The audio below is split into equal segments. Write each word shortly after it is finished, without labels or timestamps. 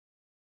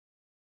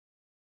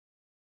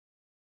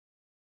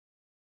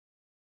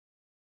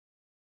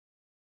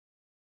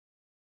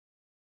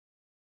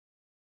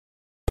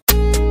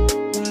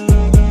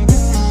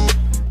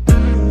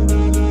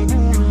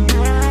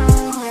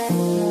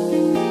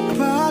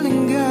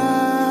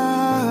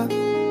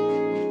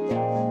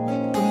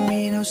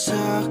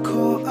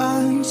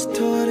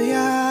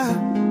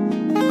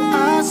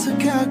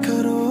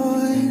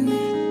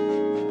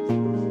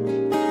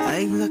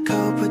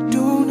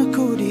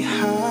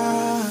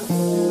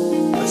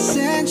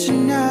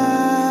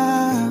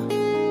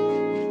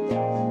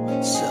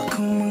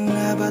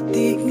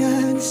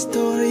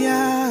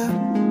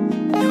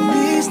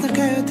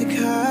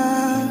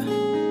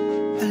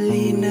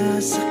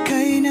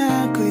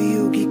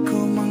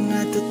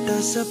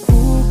sa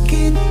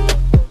bukid,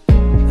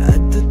 at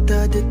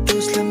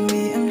dadatos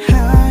lami ang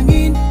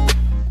hangin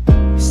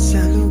sa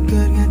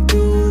lugar nga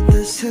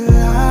duda sa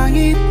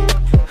langit.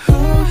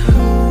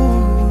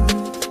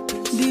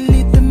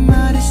 Dili ta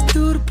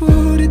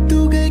madisturbo,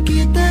 ditugay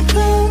kita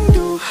pang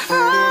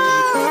duha.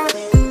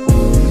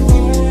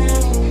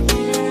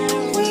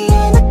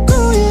 Wala na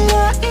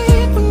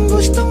kulain kung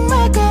gustong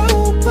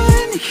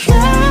makaupan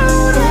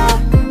ikaw ra.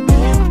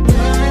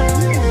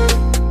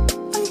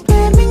 Ang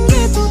perming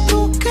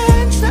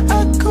itutukan sa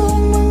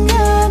akong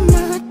mga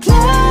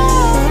mata.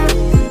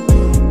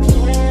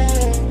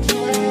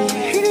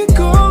 Hindi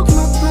ko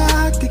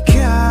mapati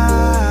ka.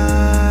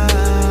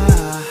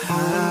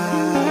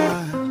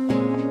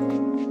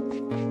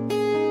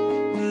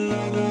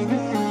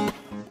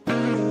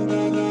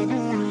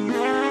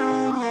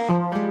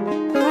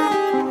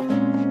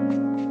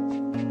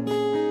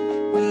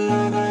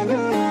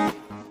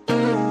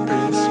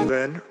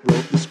 Ben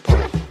wrote this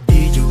part.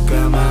 Di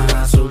juga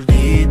mahasol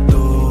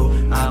dito,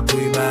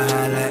 ako'y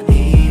bahala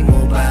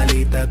imo.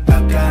 Palit at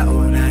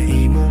pagkaon na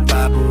imong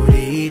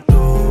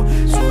paborito.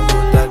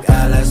 Sugod tag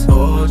alas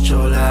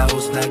 8,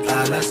 laos nag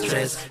alas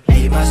 3.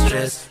 Di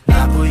ma-stress,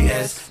 ako'y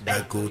S.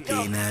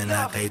 Dagkuti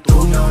na kay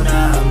tunaw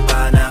na ang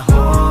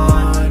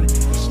panahon.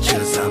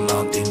 Chill sa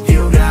Mountain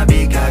View,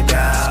 grabe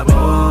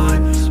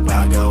kagabon.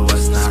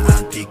 Pagawas na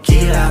ang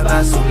tequila,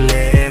 basog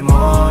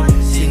lemon.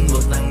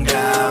 Singot ng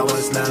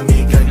gawas,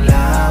 lamig ang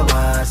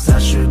lawas. Sa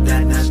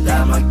syudad na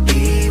ta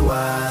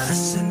magdiwas.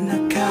 Asa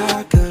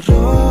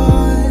nakakaroon?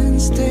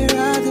 Stay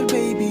rather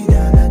baby,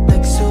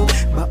 dalatag so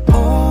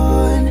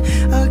baon.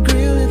 I'll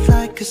grill it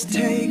like a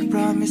steak,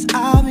 promise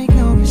I'll make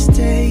no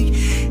mistake.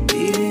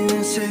 Di rin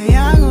ang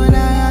sayang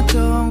na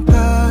atong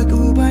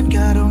pag-uban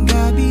karong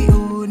gabi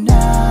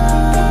una.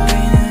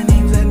 Kay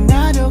naning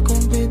planado,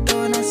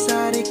 kumpleto na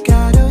sa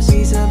Ricardo.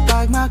 Isang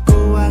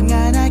pagmakuha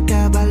nga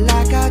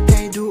nagkabalaka,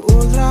 kay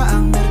duol ra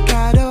ang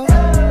merkado.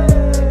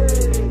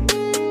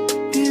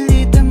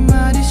 Dili ta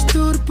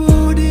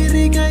madisturbo,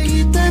 diri kay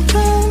kita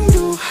pang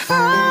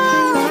duha.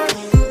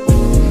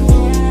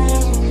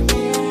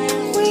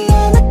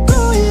 Wala na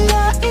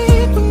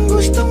kulain kung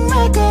gustong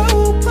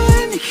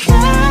makaupan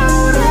ikaw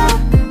ra.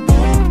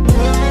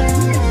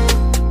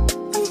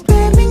 Ang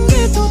perming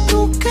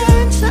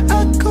itutukan sa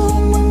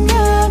akong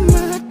mga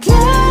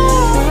mata.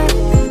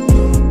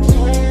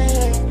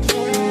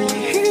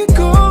 Hindi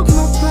ko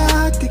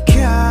mapati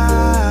ka.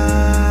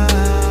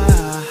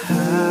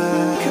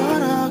 Ikaw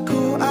ra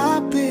ko,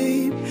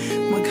 babe.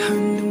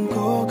 Maghandom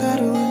ko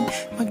karon,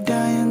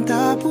 magdayan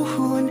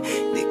tapuhon.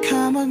 Di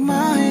ka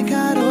magmahay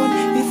karon.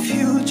 If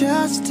you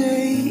just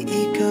stay,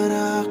 ikaw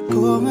ra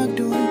ko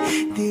magduwa.